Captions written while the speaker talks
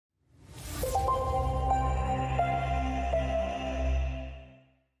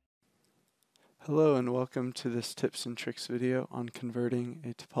Hello and welcome to this tips and tricks video on converting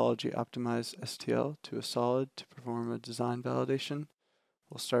a topology optimized STL to a solid to perform a design validation.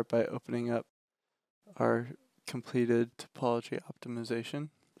 We'll start by opening up our completed topology optimization.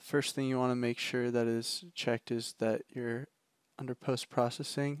 The first thing you want to make sure that is checked is that you're under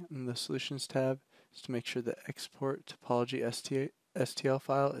post-processing in the solutions tab is to make sure the export topology STL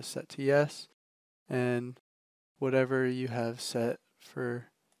file is set to yes, and whatever you have set for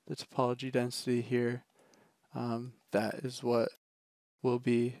the topology density here, that is what will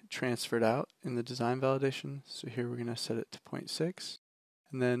be transferred out in the design validation. So here we're going to set it to 0.6,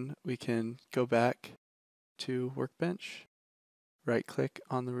 and then we can go back to Workbench, right click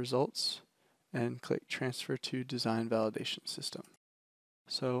on the results, and click transfer to design validation system.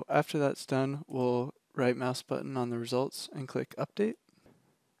 So after that's done, we'll right mouse button on the results and click update,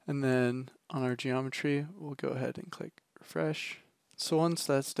 and then on our geometry we'll go ahead and click refresh. So once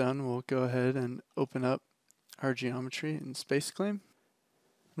that's done, we'll go ahead and open up our geometry in SpaceClaim.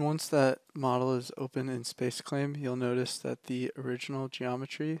 And once that model is open in SpaceClaim, you'll notice that the original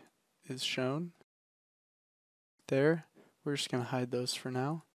geometry is shown there. We're just going to hide those for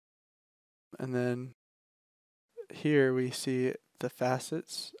now. And then here we see the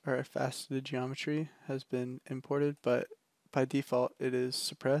facets, our faceted geometry has been imported, but by default it is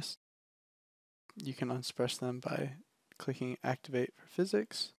suppressed. You can unsuppress them by clicking activate for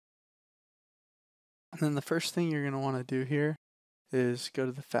physics. And then the first thing you're going to want to do here is go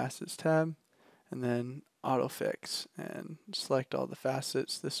to the facets tab and then auto fix and select all the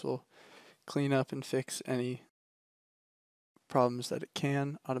facets. This will clean up and fix any problems that it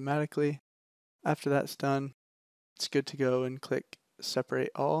can automatically. After that's done, it's good to go and click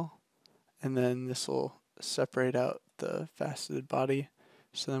separate all, and then this will separate out the faceted body.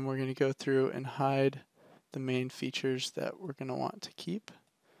 So then we're going to go through and hide the main features that we're going to want to keep.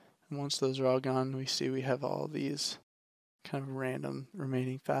 And once those are all gone, we see we have all these kind of random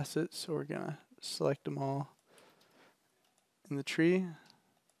remaining facets. So we're going to select them all in the tree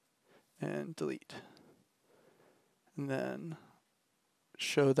and delete. And then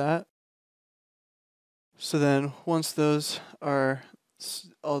show that. So then once those are,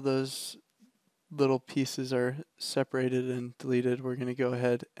 all those little pieces are separated and deleted, we're going to go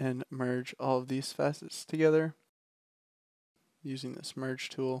ahead and merge all of these facets together using this merge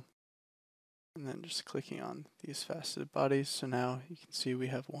tool, and then just clicking on these faceted bodies. So now you can see we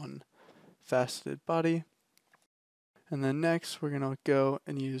have one faceted body. And then next we're going to go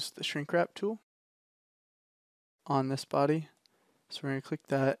and use the shrink wrap tool on this body. So we're going to click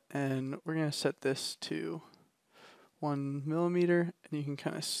that and we're going to set this to 1 millimeter, and you can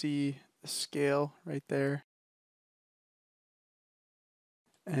kind of see the scale right there.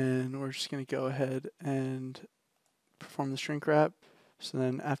 And we're just going to go ahead and perform the shrink wrap. So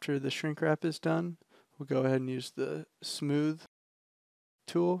then after the shrink wrap is done, we'll go ahead and use the smooth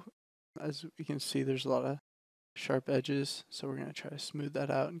tool. As we can see, there's a lot of sharp edges, so we're going to try to smooth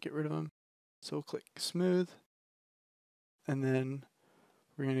that out and get rid of them. So we'll click smooth, and then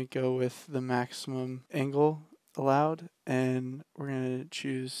we're going to go with the maximum angle allowed, and we're going to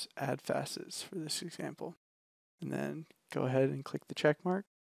choose add facets for this example. And then go ahead and click the check mark,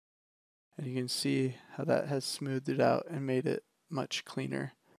 and you can see how that has smoothed it out and made it much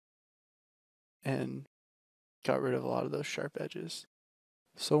cleaner and got rid of a lot of those sharp edges.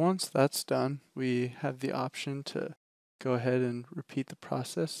 So once that's done, we have the option to go ahead and repeat the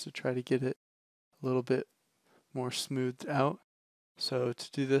process to try to get it a little bit more smoothed out. So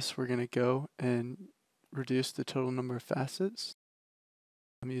to do this, we're going to go and reduce the total number of facets.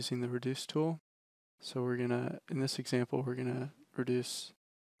 I'm using the reduce tool. So we're going to, in this example, we're going to reduce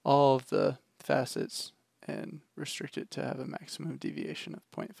all of the facets and restrict it to have a maximum deviation of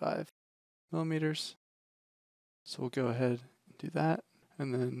 0.5 millimeters. So we'll go ahead and do that.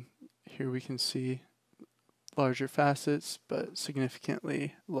 And then here we can see larger facets, but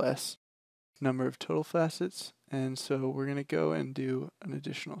significantly less number of total facets. And so we're going to go and do an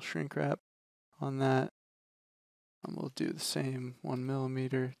additional shrink wrap on that. And we'll do the same 1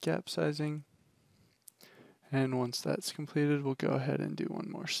 millimeter gap sizing. And once that's completed, we'll go ahead and do one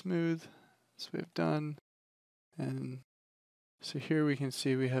more smooth, as we have done. And so here we can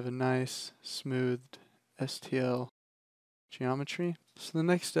see we have a nice smoothed STL geometry. So the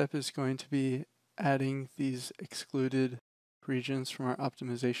next step is going to be adding these excluded regions from our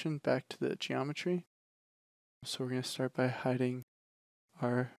optimization back to the geometry. So we're going to start by hiding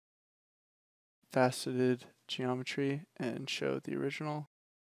our faceted geometry and show the original.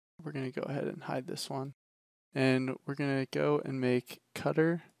 We're going to go ahead and hide this one. And we're going to go and make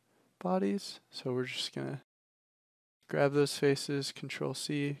cutter bodies. So we're just going to grab those faces, Control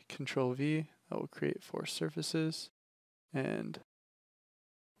C, Control V. that will create 4 surfaces. And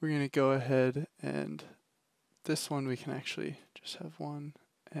we're going to go ahead and this one we can actually just have one,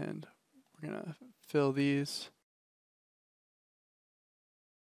 and we're going to fill these.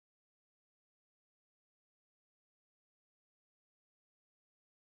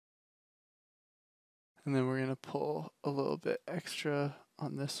 And then we're going to pull a little bit extra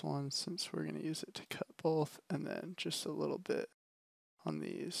on this one since we're going to use it to cut both, and then just a little bit on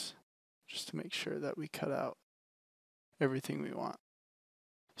these just to make sure that we cut out everything we want.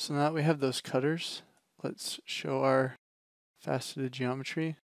 So now that we have those cutters, let's show our faceted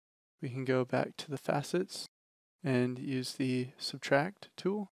geometry. We can go back to the facets and use the subtract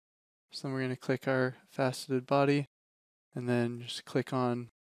tool. So then we're going to click our faceted body and then just click on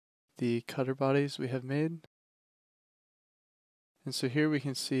the cutter bodies we have made. And so here we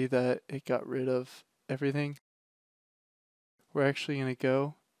can see that it got rid of everything. We're actually going to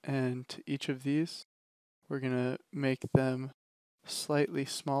go and to each of these, we're going to make them slightly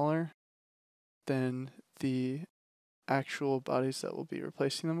smaller than the actual bodies that we'll be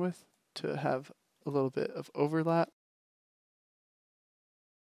replacing them with to have a little bit of overlap.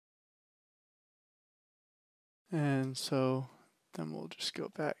 And so then we'll just go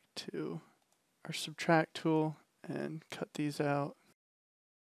back to our subtract tool and cut these out.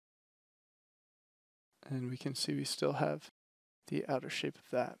 And we can see we still have the outer shape of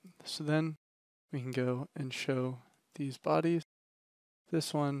that. So then we can go and show these bodies.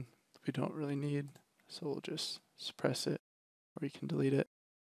 This one we don't really need, so we'll just suppress it, or you can delete it.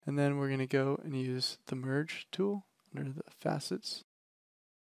 And then we're going to go and use the merge tool under the facets.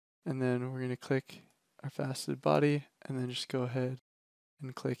 And then we're going to click our faceted body and then just go ahead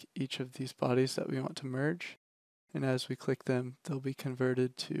and click each of these bodies that we want to merge. And as we click them, they'll be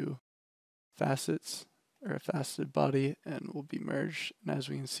converted to facets or a faceted body and will be merged. And as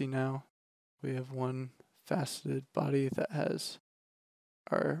we can see now, we have one faceted body that has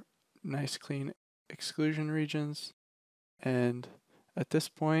our nice clean exclusion regions. And at this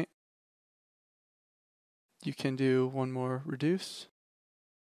point, you can do one more reduce,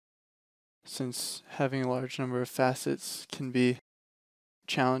 since having a large number of facets can be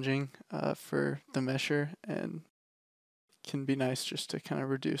challenging for the mesher, and can be nice just to kind of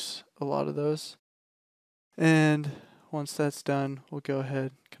reduce a lot of those. And once that's done, we'll go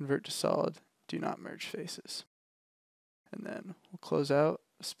ahead, convert to solid, do not merge faces. And then we'll close out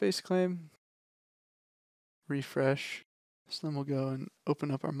a space claim, refresh. So then we'll go and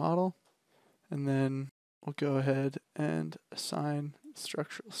open up our model, and then we'll go ahead and assign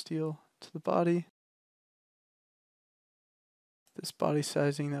structural steel to the body. This body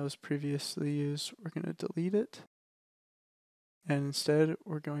sizing that was previously used, we're going to delete it. And instead,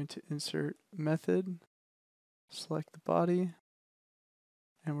 we're going to insert method, select the body,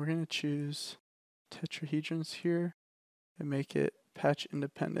 and we're going to choose tetrahedrons here and make it patch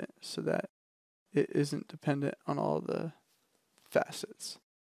independent so that it isn't dependent on all the facets.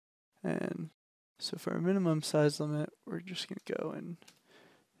 And so for a minimum size limit, we're just going to go and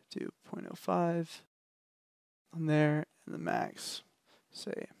do 0.05 on there, and the max,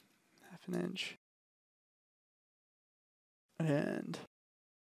 say 1/2 inch. And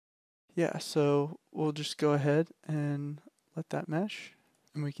yeah, so we'll just go ahead and let that mesh.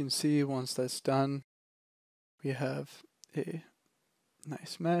 And we can see once that's done, we have a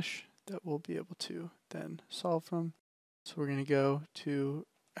nice mesh that we'll be able to then solve from. So we're going to go to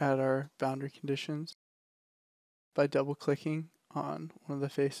add our boundary conditions. By double clicking on one of the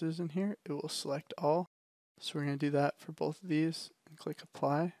faces in here, it will select all. So we're going to do that for both of these and click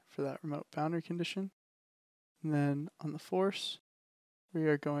apply for that remote boundary condition. And then on the force, we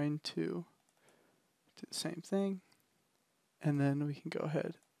are going to do the same thing, and then we can go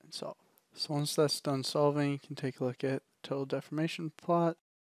ahead and solve. So once that's done solving, you can take a look at total deformation plot,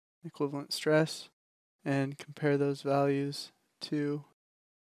 equivalent stress, and compare those values to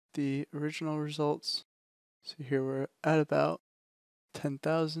the original results. So here we're at about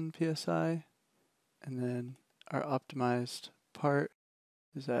 10,000 psi, and then our optimized part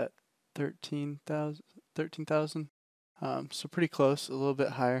is at 13,000. So pretty close, a little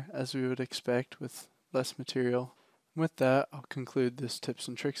bit higher as we would expect with less material. With that, I'll conclude this tips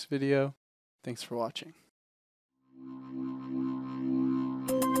and tricks video. Thanks for watching.